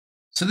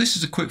So this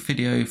is a quick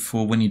video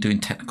for when you're doing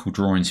technical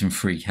drawings in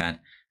FreeCAD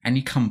and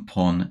you come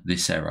upon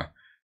this error.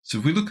 So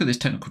if we look at this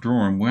technical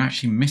drawing, we're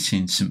actually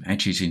missing some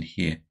edges in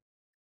here.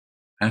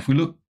 And if we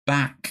look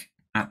back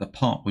at the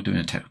part we're doing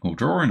a technical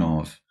drawing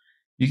of,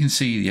 you can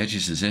see the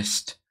edges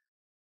exist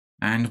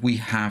and we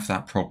have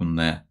that problem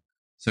there.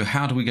 So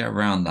how do we get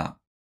around that?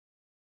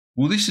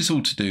 Well, this is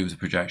all to do with the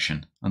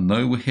projection. And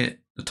though we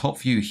hit the top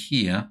view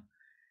here,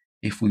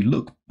 if we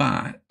look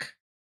back,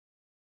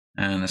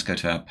 and let's go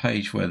to our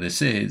page where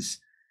this is,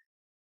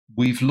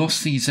 we've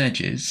lost these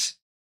edges,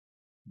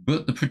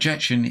 but the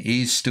projection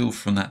is still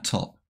from that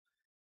top.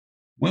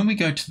 When we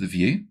go to the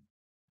view,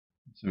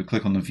 so we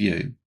click on the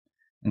view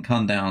and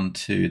come down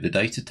to the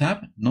data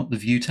tab, not the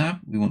view tab,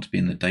 we want to be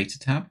in the data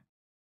tab.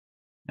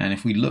 And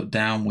if we look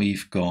down,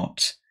 we've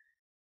got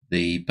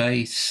the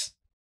base,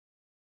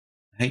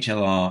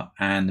 HLR,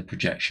 and the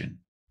projection.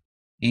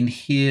 In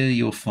here,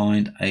 you'll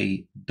find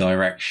a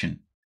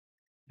direction.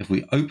 If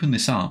we open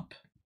this up,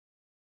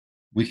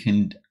 we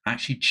can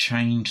actually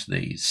change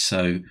these.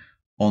 So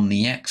on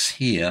the X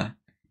here,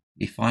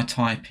 if I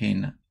type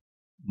in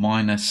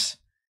minus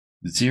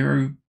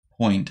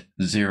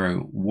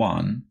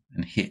 0.01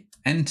 and hit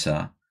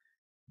enter,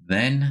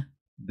 then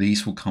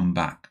these will come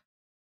back.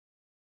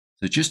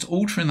 So just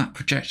altering that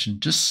projection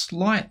just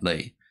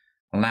slightly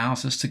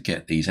allows us to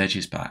get these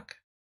edges back.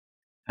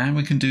 And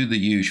we can do the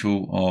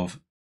usual of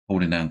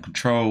holding down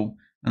Control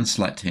and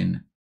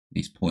selecting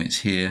these points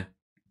here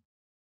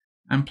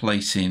and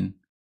placing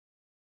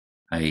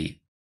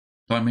a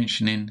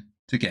dimension in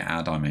to get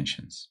our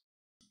dimensions.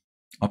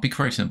 I'll be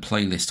creating a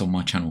playlist on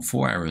my channel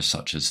for errors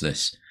such as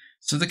this,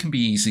 so they can be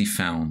easily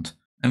found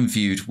and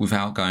viewed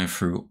without going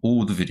through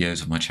all the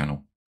videos of my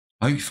channel.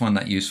 I hope you find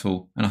that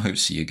useful, and I hope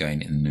to see you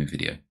again in a new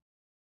video.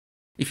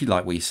 If you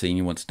like what you see and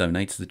you want to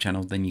donate to the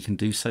channel, then you can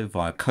do so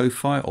via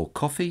Ko-Fi or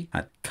Ko-Fi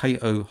at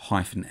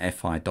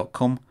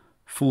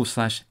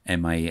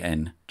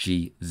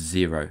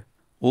ko-fi.com/MANG0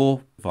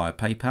 or via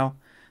PayPal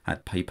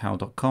at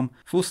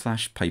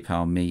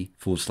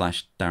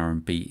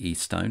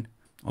paypal.com/paypalme/DarrenBeStone.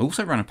 I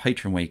also run a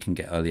Patreon where you can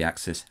get early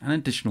access and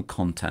additional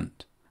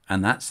content,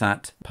 and that's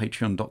at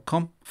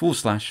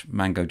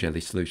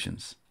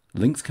patreon.com/MangoJellySolutions.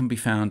 Links can be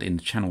found in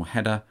the channel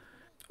header,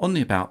 on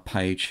the About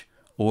page,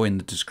 or in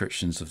the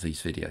descriptions of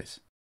these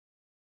videos.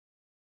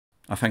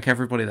 I thank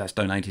everybody that's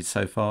donated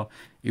so far.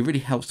 It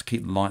really helps to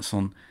keep the lights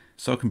on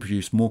so I can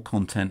produce more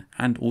content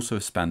and also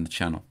expand the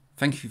channel.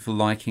 Thank you for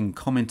liking,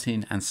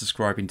 commenting and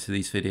subscribing to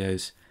these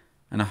videos,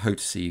 and I hope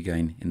to see you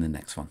again in the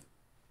next one.